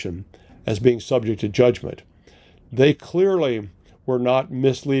Revelation, as being subject to judgment. They clearly were not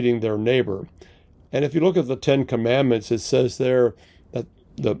misleading their neighbor. And if you look at the Ten Commandments, it says there that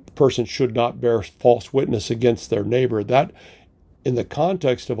the person should not bear false witness against their neighbor. That, in the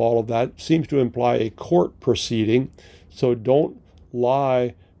context of all of that, seems to imply a court proceeding. So don't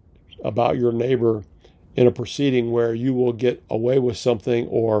lie about your neighbor in a proceeding where you will get away with something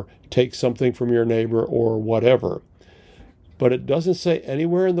or take something from your neighbor or whatever. But it doesn't say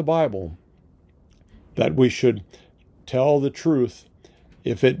anywhere in the Bible that we should tell the truth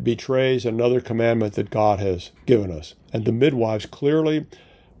if it betrays another commandment that God has given us. And the midwives clearly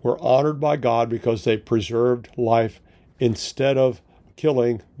were honored by God because they preserved life instead of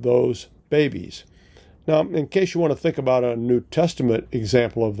killing those babies. Now, in case you want to think about a New Testament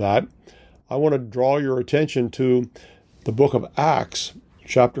example of that, I want to draw your attention to the book of Acts,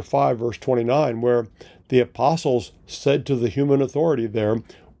 chapter 5, verse 29, where the apostles said to the human authority there,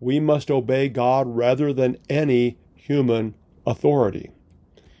 we must obey God rather than any human authority.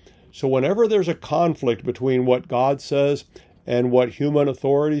 So whenever there's a conflict between what God says and what human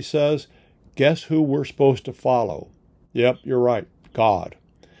authority says, guess who we're supposed to follow? Yep, you're right, God.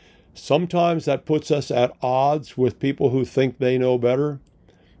 Sometimes that puts us at odds with people who think they know better,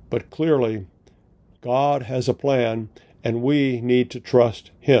 but clearly God has a plan and we need to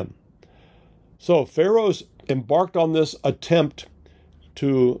trust Him. So Pharaoh's embarked on this attempt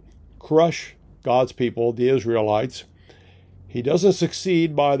to crush God's people, the Israelites. He doesn't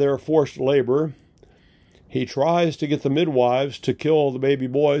succeed by their forced labor. He tries to get the midwives to kill the baby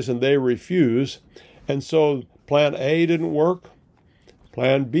boys, and they refuse. And so plan A didn't work.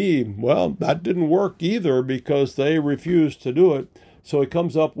 Plan B, well, that didn't work either because they refused to do it. So he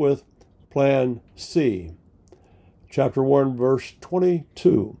comes up with plan C. Chapter 1, verse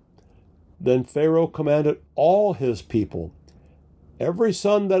 22. Then Pharaoh commanded all his people, every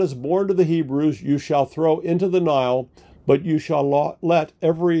son that is born to the Hebrews you shall throw into the Nile, but you shall let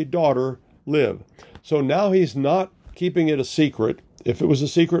every daughter live. So now he's not keeping it a secret. If it was a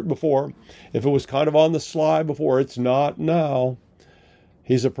secret before, if it was kind of on the sly before, it's not now.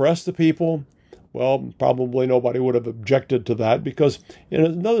 He's oppressed the people. Well, probably nobody would have objected to that because in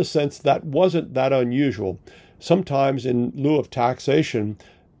another sense, that wasn't that unusual. Sometimes in lieu of taxation,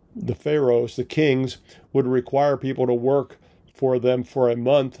 the pharaohs, the kings, would require people to work for them for a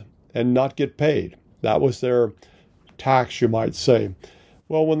month and not get paid. That was their tax, you might say.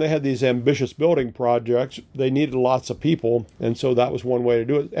 Well, when they had these ambitious building projects, they needed lots of people, and so that was one way to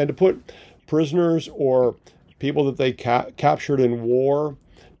do it. And to put prisoners or people that they captured in war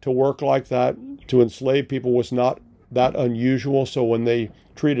to work like that, to enslave people, was not that unusual. So when they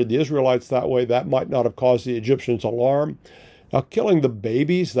treated the Israelites that way, that might not have caused the Egyptians alarm. Now, killing the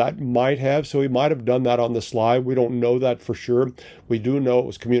babies, that might have, so he might have done that on the sly. We don't know that for sure. We do know it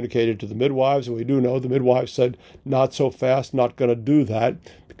was communicated to the midwives, and we do know the midwives said, not so fast, not going to do that,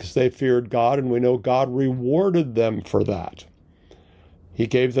 because they feared God, and we know God rewarded them for that. He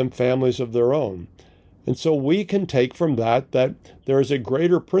gave them families of their own. And so we can take from that there is a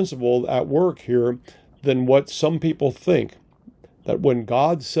greater principle at work here than what some people think, that when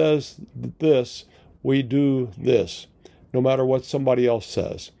God says this, we do this, no matter what somebody else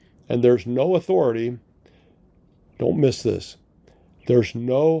says. And there's no authority, don't miss this, there's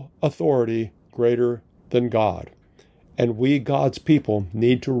no authority greater than God. And we, God's people,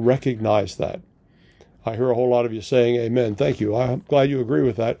 need to recognize that. I hear a whole lot of you saying amen. Thank you. I'm glad you agree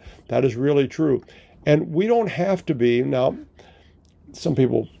with that. That is really true. And we don't have to be, now, some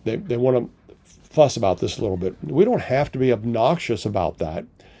people, they want to fuss about this a little bit. We don't have to be obnoxious about that.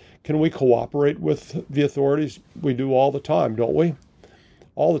 Can we cooperate with the authorities? We do all the time, don't we?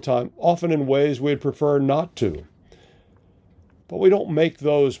 All the time, often in ways we'd prefer not to. But we don't make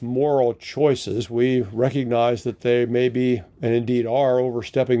those moral choices. We recognize that they may be, and indeed are,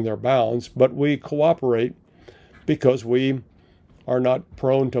 overstepping their bounds, but we cooperate because we are not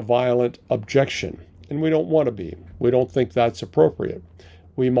prone to violent objection, and we don't want to be. We don't think that's appropriate.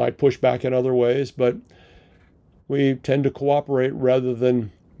 We might push back in other ways, but we tend to cooperate rather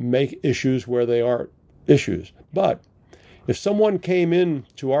than make issues where they aren't issues. But if someone came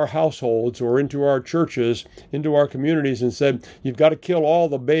into our households or into our churches, into our communities and said, you've got to kill all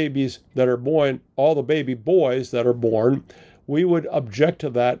the babies that are born, all the baby boys that are born, we would object to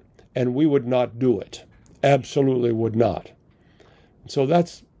that and we would not do it. Absolutely would not. So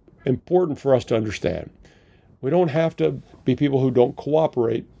that's important for us to understand. We don't have to be people who don't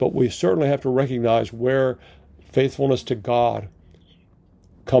cooperate, but we certainly have to recognize where faithfulness to God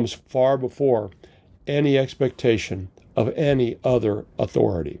comes far before any expectation of any other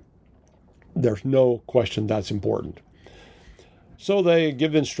authority. There's no question that's important. So they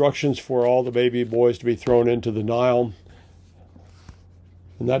give instructions for all the baby boys to be thrown into the Nile,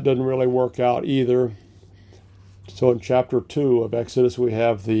 and that doesn't really work out either. So in chapter 2 of Exodus, we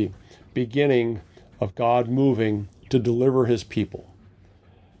have the beginning of God moving to deliver his people.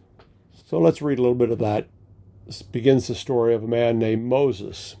 So let's read a little bit of that. This begins the story of a man named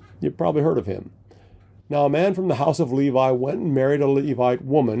Moses. You've probably heard of him. Now a man from the house of Levi went and married a Levite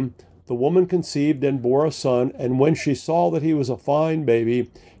woman. The woman conceived and bore a son, and when she saw that he was a fine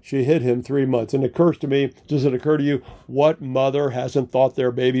baby, she hid him 3 months. And it occurs to me, does it occur to you, what mother hasn't thought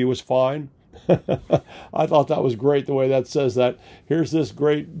their baby was fine? I thought that was great the way that says that. Here's this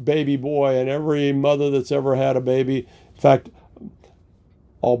great baby boy, and every mother that's ever had a baby, in fact,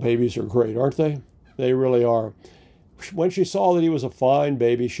 all babies are great, aren't they? They really are. When she saw that he was a fine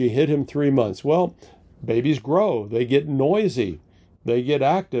baby, she hid him 3 months. Well, babies grow. They get noisy. They get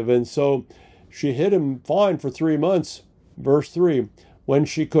active. And so she hid him fine for 3 months. Verse 3, when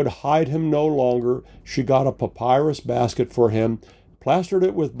she could hide him no longer, she got a papyrus basket for him, plastered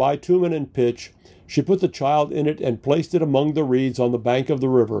it with bitumen and pitch. She put the child in it and placed it among the reeds on the bank of the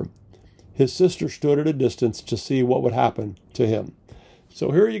river. His sister stood at a distance to see what would happen to him. So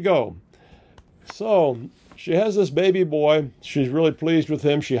here you go. So she has this baby boy. She's really pleased with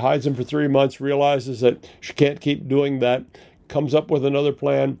him. She hides him for 3 months, realizes that she can't keep doing that, comes up with another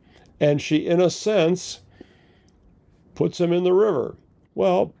plan, and she, in a sense, puts him in the river.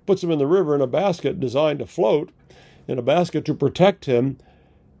 Well, puts him in the river in a basket designed to float, in a basket to protect him,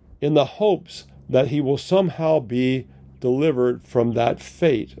 in the hopes that he will somehow be delivered from that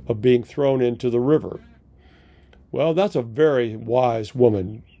fate of being thrown into the river. Well, that's a very wise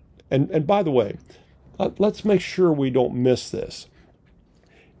woman. And by the way, let's make sure we don't miss this.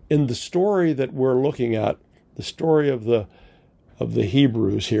 In the story that we're looking at, the story of the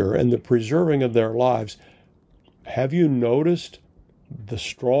Hebrews here and the preserving of their lives, have you noticed the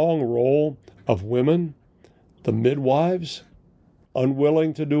strong role of women, the midwives,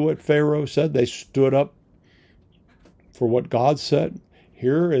 unwilling to do what Pharaoh said? They stood up for what God said.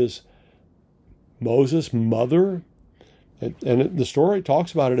 Here is Moses' mother, and the story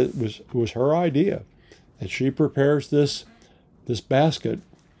talks about it. It was her idea, and she prepares this basket.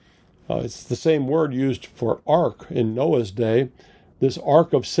 It's the same word used for ark in Noah's day, this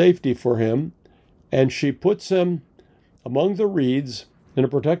ark of safety for him, and she puts him among the reeds in a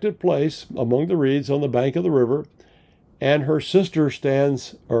protected place among the reeds on the bank of the river, and her sister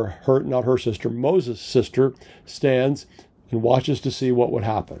stands, Moses' sister stands and watches to see what would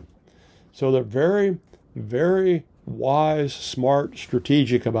happen. So they're very, very wise, smart,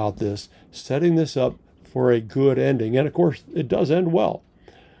 strategic about this, setting this up for a good ending. And of course, it does end well.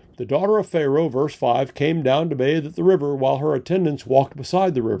 The daughter of Pharaoh, verse 5, came down to bathe at the river while her attendants walked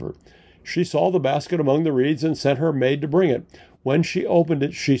beside the river. She saw the basket among the reeds and sent her maid to bring it. When she opened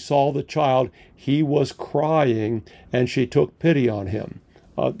it, she saw the child. He was crying, and she took pity on him.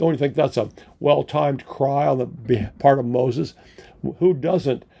 Don't you think that's a well-timed cry on the part of Moses? Who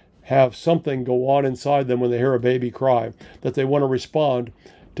doesn't have something go on inside them when they hear a baby cry, that they want to respond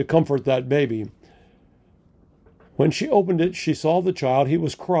to comfort that baby? When she opened it, she saw the child. He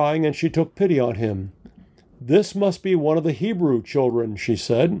was crying, and she took pity on him. "This must be one of the Hebrew children," she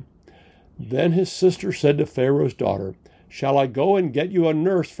said. Then his sister said to Pharaoh's daughter, "Shall I go and get you a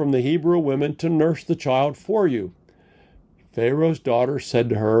nurse from the Hebrew women to nurse the child for you?" Pharaoh's daughter said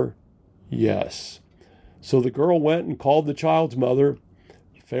to her, "Yes." So the girl went and called the child's mother.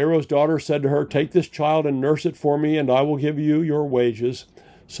 Pharaoh's daughter said to her, "Take this child and nurse it for me, and I will give you your wages."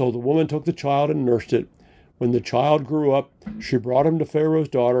 So the woman took the child and nursed it. When the child grew up, she brought him to Pharaoh's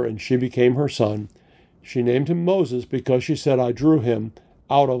daughter, and she became her son. She named him Moses because she said, "I drew him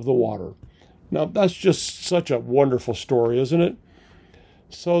out of the water." Now, that's just such a wonderful story, isn't it?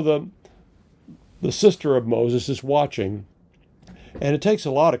 So the sister of Moses is watching, and it takes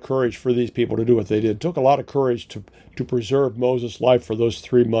a lot of courage for these people to do what they did. It took a lot of courage to preserve Moses' life for those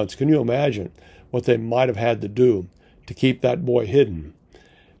 3 months. Can you imagine what they might have had to do to keep that boy hidden?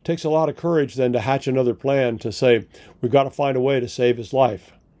 It takes a lot of courage then to hatch another plan to say, we've got to find a way to save his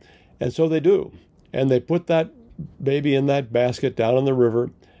life. And so they do. And they put that baby in that basket down in the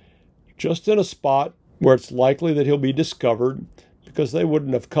river, just in a spot where it's likely that he'll be discovered, because they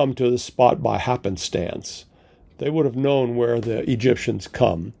wouldn't have come to the spot by happenstance. They would have known where the Egyptians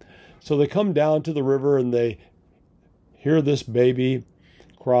come. So they come down to the river and they hear this baby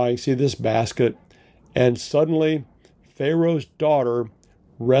crying, see this basket, and suddenly Pharaoh's daughter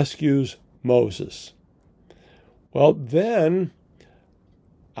rescues Moses. Well, then,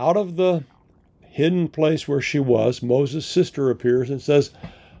 out of the hidden place where she was, Moses' sister appears and says,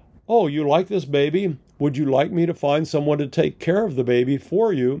 "Oh, you like this baby? Would you like me to find someone to take care of the baby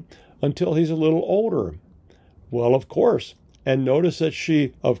for you until he's a little older?" Well, of course. And notice that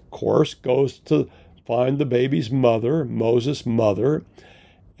she, of course, goes to find the baby's mother, Moses' mother,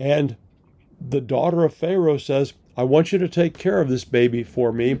 and the daughter of Pharaoh says, I want you to take care of this baby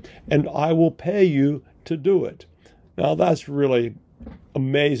for me, and I will pay you to do it. Now, that's really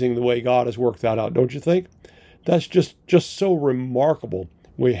amazing the way God has worked that out, don't you think? That's just so remarkable.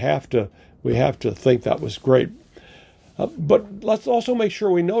 We have to think that was great. But let's also make sure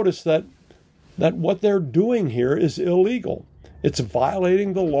we notice that what they're doing here is illegal. It's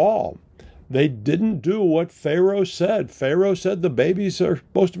violating the law. They didn't do what Pharaoh said. Pharaoh said the babies are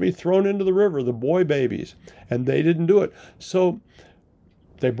supposed to be thrown into the river, the boy babies, and they didn't do it. So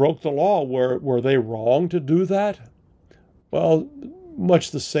they broke the law. Were they wrong to do that? Well,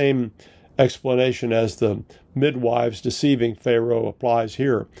 much the same explanation as the midwives deceiving Pharaoh applies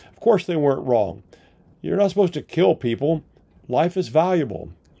here. Of course they weren't wrong. You're not supposed to kill people. Life is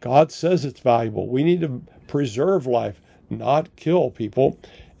valuable. God says it's valuable. We need to preserve life, not kill people.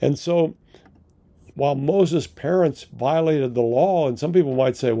 And so while Moses' parents violated the law, and some people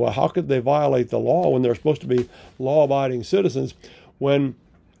might say, well, how could they violate the law when they're supposed to be law-abiding citizens? When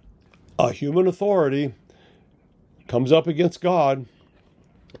a human authority comes up against God,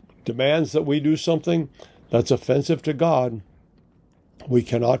 demands that we do something that's offensive to God, we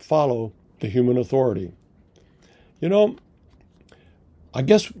cannot follow the human authority. You know, I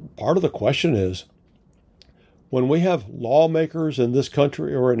guess part of the question is, when we have lawmakers in this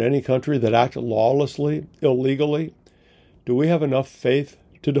country or in any country that act lawlessly, illegally, do we have enough faith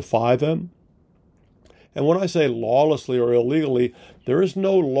to defy them? And when I say lawlessly or illegally, there is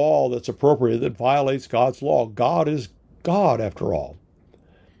no law that's appropriate that violates God's law. God is God, after all.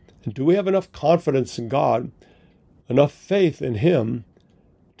 And do we have enough confidence in God, enough faith in Him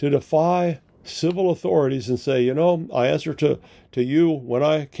to defy civil authorities and say, you know, I answer to you when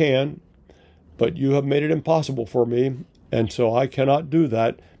I can, but you have made it impossible for me, and so I cannot do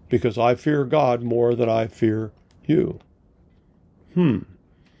that because I fear God more than I fear you?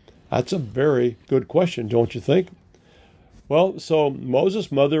 That's a very good question, don't you think? Well, so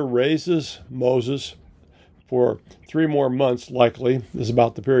Moses' mother raises Moses for 3 more months, likely, is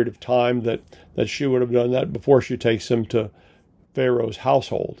about the period of time that she would have done that before she takes him to Pharaoh's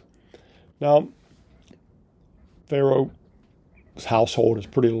household. Now, Pharaoh's household is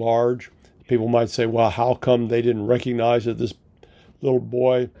pretty large. People might say, well, how come they didn't recognize that this little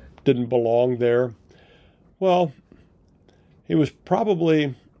boy didn't belong there? Well, he was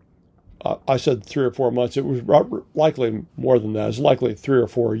probably, I said 3 or 4 months. It was likely more than that. It's likely 3 or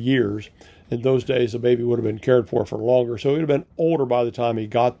 4 years. In those days, the baby would have been cared for longer. So he would have been older by the time he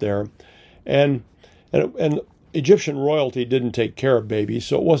got there. And Egyptian royalty didn't take care of babies,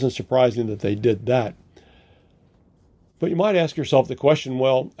 so it wasn't surprising that they did that. But you might ask yourself the question,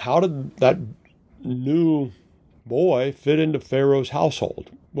 well, how did that new boy fit into Pharaoh's household?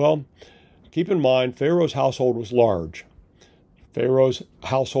 Well, keep in mind, Pharaoh's household was large. Pharaoh's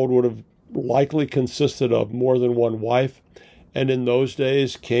household would have likely consisted of more than one wife, and in those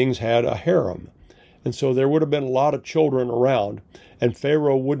days, kings had a harem. And so there would have been a lot of children around, and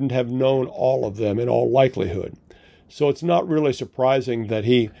Pharaoh wouldn't have known all of them in all likelihood. So it's not really surprising that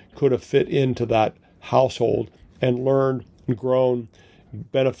he could have fit into that household and learned and grown,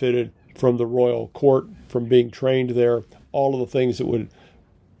 benefited from the royal court, from being trained there, all of the things that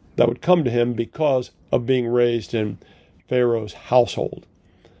would come to him because of being raised in Pharaoh's household.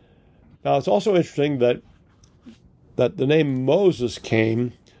 Now, it's also interesting that the name Moses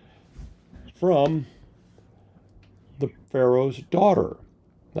came from the Pharaoh's daughter.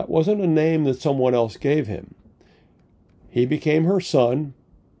 That wasn't a name that someone else gave him. He became her son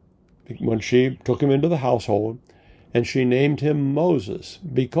when she took him into the household, and she named him Moses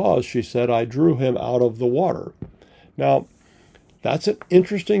because she said, I drew him out of the water. Now, that's an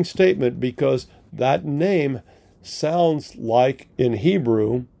interesting statement because that name sounds like, in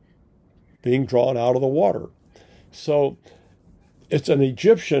Hebrew, being drawn out of the water. So it's an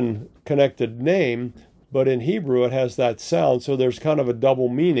Egyptian-connected name, but in Hebrew it has that sound, so there's kind of a double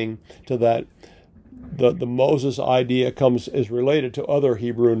meaning to that. The Moses idea is related to other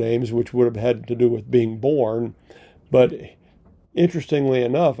Hebrew names, which would have had to do with being born. But interestingly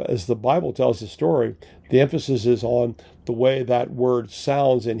enough, as the Bible tells the story, the emphasis is on the way that word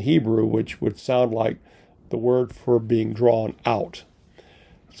sounds in Hebrew, which would sound like the word for being drawn out.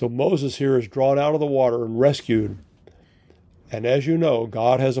 So Moses here is drawn out of the water and rescued. And as you know,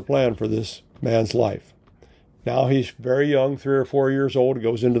 God has a plan for this man's life. Now he's very young, 3 or 4 years old,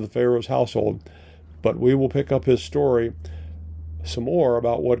 goes into the Pharaoh's household. But we will pick up his story some more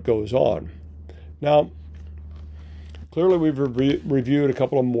about what goes on. Now, clearly we've reviewed a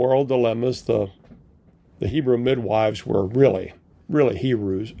couple of moral dilemmas. The Hebrew midwives were really really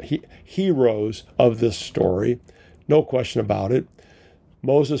heroes of this story. No question about it.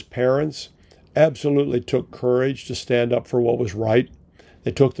 Moses' parents absolutely took courage to stand up for what was right.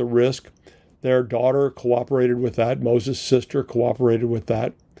 They took the risk. Their daughter cooperated with that. Moses' sister cooperated with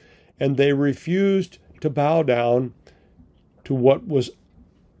that. And they refused to bow down to what was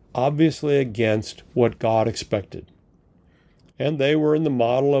obviously against what God expected. And they were in the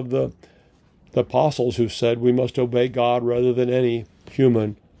model of the apostles who said we must obey God rather than any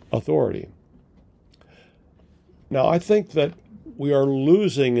human authority. Now, I think that we are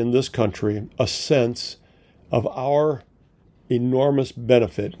losing in this country a sense of our enormous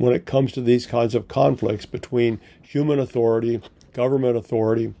benefit when it comes to these kinds of conflicts between human authority, government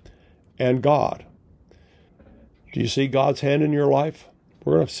authority, and God. Do you see God's hand in your life?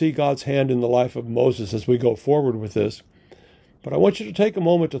 We're going to see God's hand in the life of Moses as we go forward with this. But I want you to take a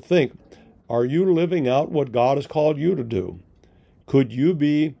moment to think, are you living out what God has called you to do? Could you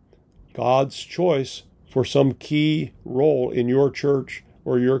be God's choice for some key role in your church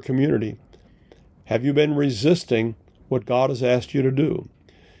or your community? Have you been resisting what God has asked you to do?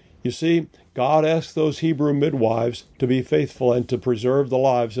 You see, God asked those Hebrew midwives to be faithful and to preserve the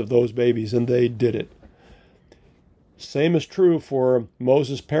lives of those babies, and they did it. Same is true for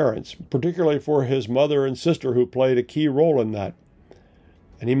Moses' parents, particularly for his mother and sister who played a key role in that.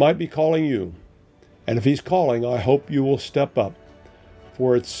 And he might be calling you. And if he's calling, I hope you will step up.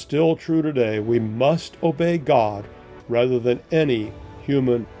 For it's still true today. We must obey God rather than any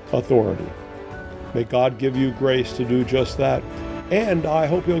human authority. May God give you grace to do just that. And I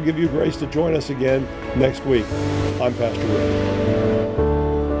hope he'll give you grace to join us again next week. I'm Pastor Rick.